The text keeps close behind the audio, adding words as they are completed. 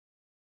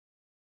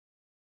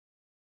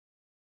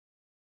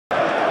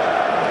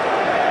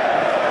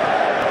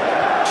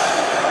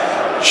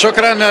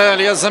شكرا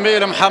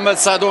للزميل محمد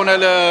سعدون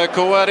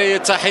الكواري.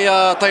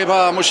 تحية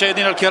طيبة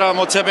مشاهدينا الكرام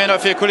متابعينا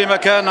في كل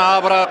مكان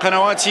عبر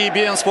قنوات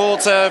بي ان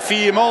سبورت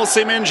في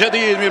موسم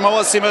جديد من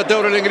مواسم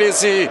الدوري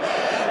الانجليزي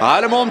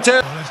على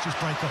ممتاز.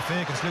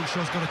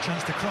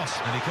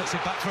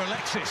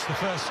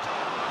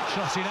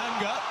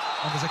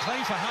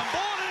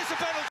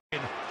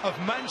 Of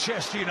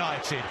Manchester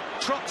United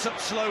trots up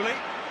slowly,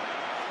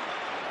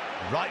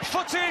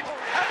 right-footed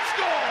and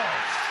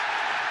scores!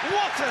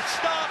 What a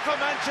start for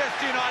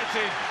Manchester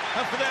United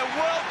and for their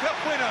World Cup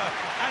winner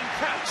and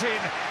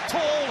captain,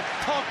 Paul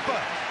Pogba.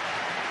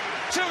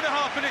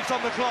 2.5 minutes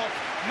on the clock.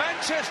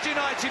 Manchester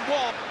United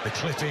won. The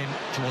clip in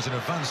towards an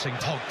advancing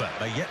Pogba.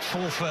 They yet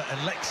fall for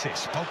Alexis.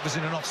 Pogba's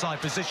in an offside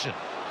position.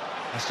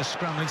 Has to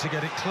scrambling to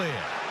get it clear.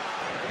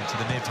 Into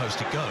the near post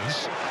it goes.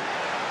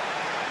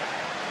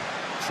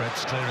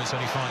 Fred's clearance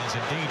only finds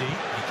Ndidi.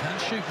 He can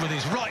shoot with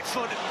his right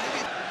foot.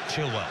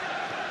 Chilwell.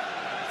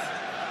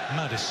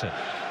 Maddison.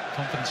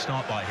 Confident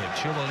start by him.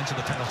 Chilwell into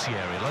the penalty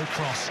area. Low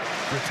cross.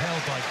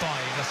 Repelled by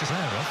Bayern. That's his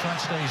error. Fred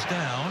stays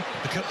down.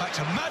 The cut back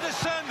to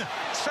Maddison.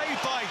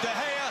 Saved by De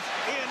Gea.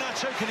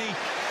 Iheanacho, can he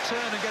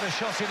turn and get a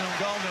shot in on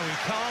goal? No, he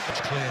can't.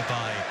 It's clear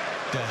by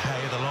De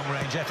Gea. The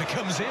long-range effort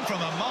comes in from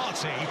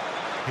Amati.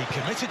 He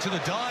committed to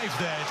the dive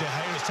there. De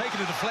Gea has taken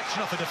a deflection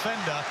off a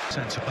defender.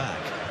 Centre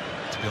back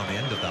to be on the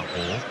end of that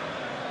wall.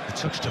 The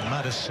touch to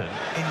Maddison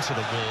into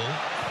the wall.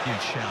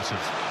 Huge shout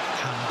of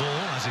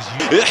handball as is.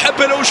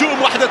 يحب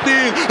الهجوم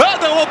 1-2.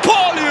 هذا هو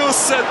بوليو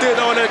يسدد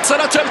ولكن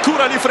صلت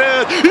الكرة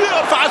لفريد.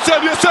 يرفع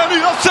الثانية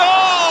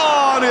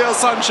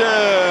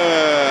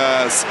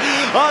سانشيز.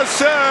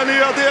 الثاني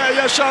يضيع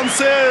يا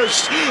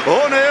شانسيش.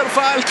 هنا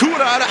يرفع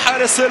الكرة على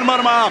حارس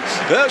المرمى.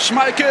 ايش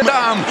مايكل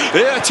دام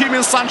ياتي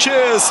من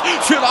سانشيز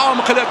في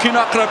العمق لكن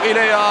اقرب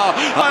اليها.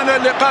 هنا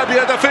اللقاء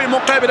بهدفين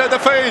مقابل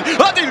هدفين.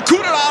 هذه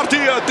الكرة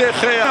العرضية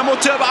دخيا.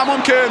 متابعة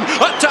ممكن.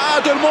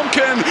 التعادل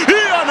ممكن.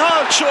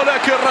 إيهاناتشو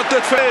لكن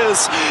ردة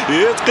فاز.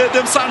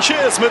 يتقدم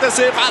سانشيز. ماذا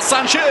سيفعل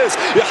سانشيز؟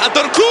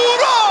 يحضر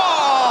كرة.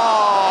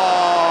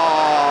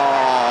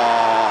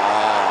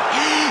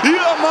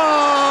 يا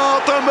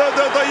ماطا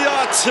ماذا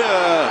ضيعت.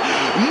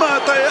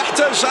 ماطا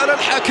يحتاج على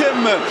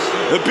الحكم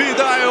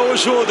بداية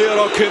وجود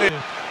ركني.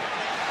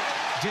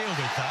 Deal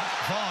with that.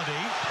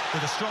 Vardy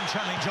with a strong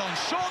challenge on.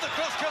 Shaw, the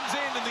cross comes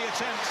in and the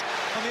attempt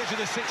on the edge of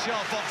the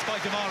 6-yard box by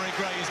Demarai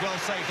Gray is well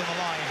saved on the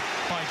line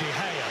by De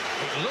Gea.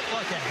 It looked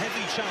like a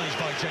heavy challenge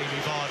by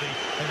Jamie Vardy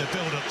in the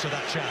build-up to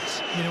that chance.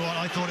 You know what,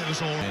 I thought it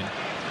was all in.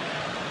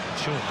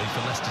 Shortly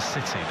for Leicester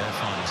City, their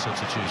final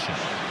substitution.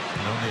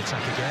 And on the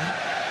attack again.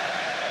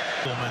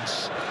 Performance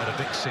at a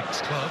Big Six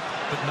club,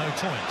 but no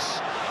points.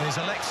 There's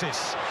Alexis,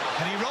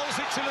 and he rolls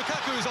it to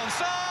Lukaku, who's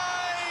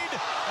onside!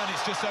 And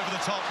it's just over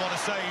the top. What a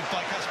save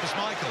by Kasper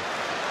Schmeichel.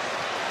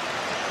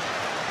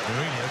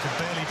 Mourinho can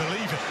barely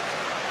believe it.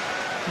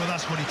 Well,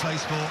 that's what he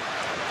plays for,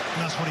 and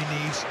that's what he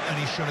needs, and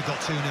he should have got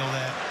 2-0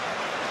 there.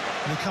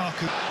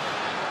 Lukaku.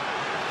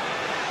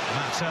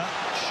 Mata,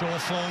 Shaw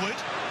forward.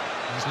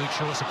 There's Luke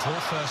Shaw, it's a poor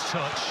first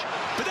touch.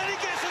 But then he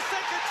gets a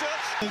second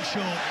touch! Luke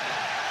Shaw,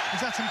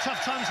 he's had some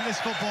tough times in this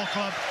football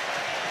club,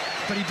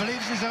 but he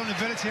believes in his own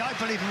ability. I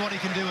believe in what he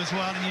can do as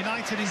well, and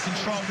United in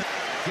control.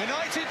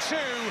 United 2,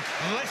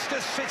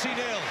 Leicester City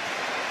 0.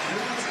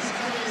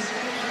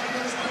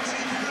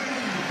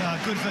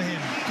 Good for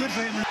him, good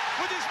for him.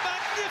 With his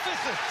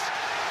magnificent!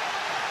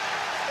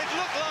 It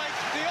looked like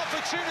the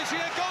opportunity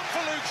had gone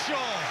for Luke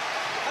Shaw.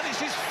 And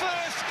it's his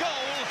first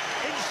goal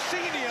in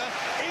senior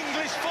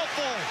English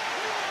football.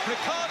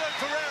 Ricardo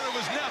Pereira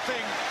was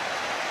napping.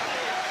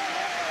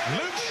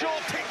 Luke Shaw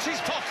picked his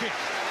pocket.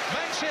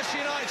 Manchester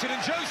United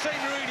and Jose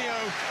Mourinho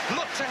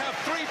look to have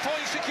 3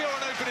 points secure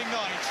on opening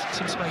night.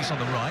 Some space on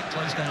the right,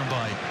 closed down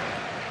by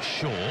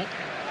Shaw.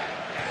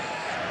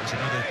 There's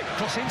another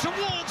cross in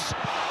towards.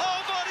 Oh,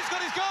 Vardy's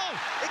got his goal.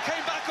 It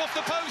came back off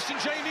the post and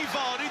Jamie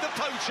Vardy, the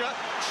poacher,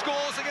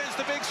 scores against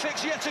the Big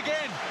Six yet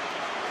again.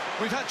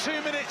 We've had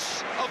 2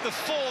 minutes of the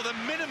 4, the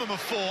minimum of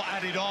 4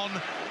 added on.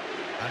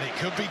 And it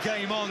could be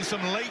game on.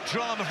 Some late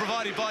drama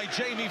provided by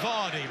Jamie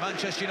Vardy.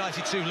 Manchester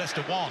United 2,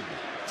 Leicester 1.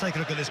 Take a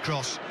look at this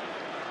cross.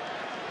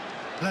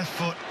 Left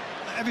foot.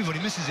 Everybody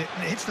misses it.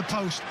 And it hits the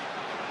post.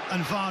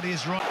 And Vardy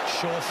is right.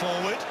 Shaw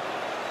forward.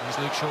 There's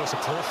Luke Shaw. It's a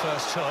poor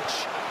first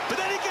touch. But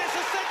then he gets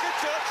a second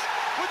touch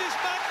with his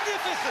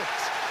magnificent.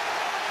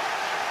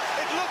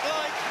 It looked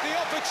like the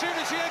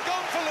opportunity had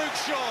gone for Luke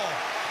Shaw.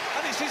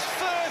 And it's his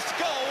first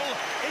goal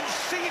in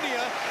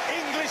senior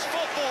English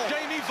football.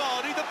 Jamie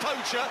Vardy, the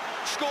poacher,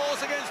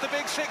 scores against the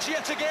Big Six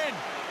yet again.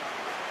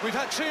 We've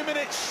had 2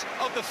 minutes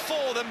of the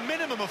 4, the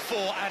minimum of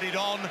 4 added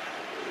on.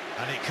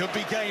 And it could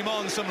be game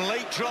on. Some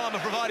late drama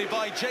provided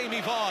by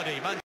Jamie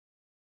Vardy.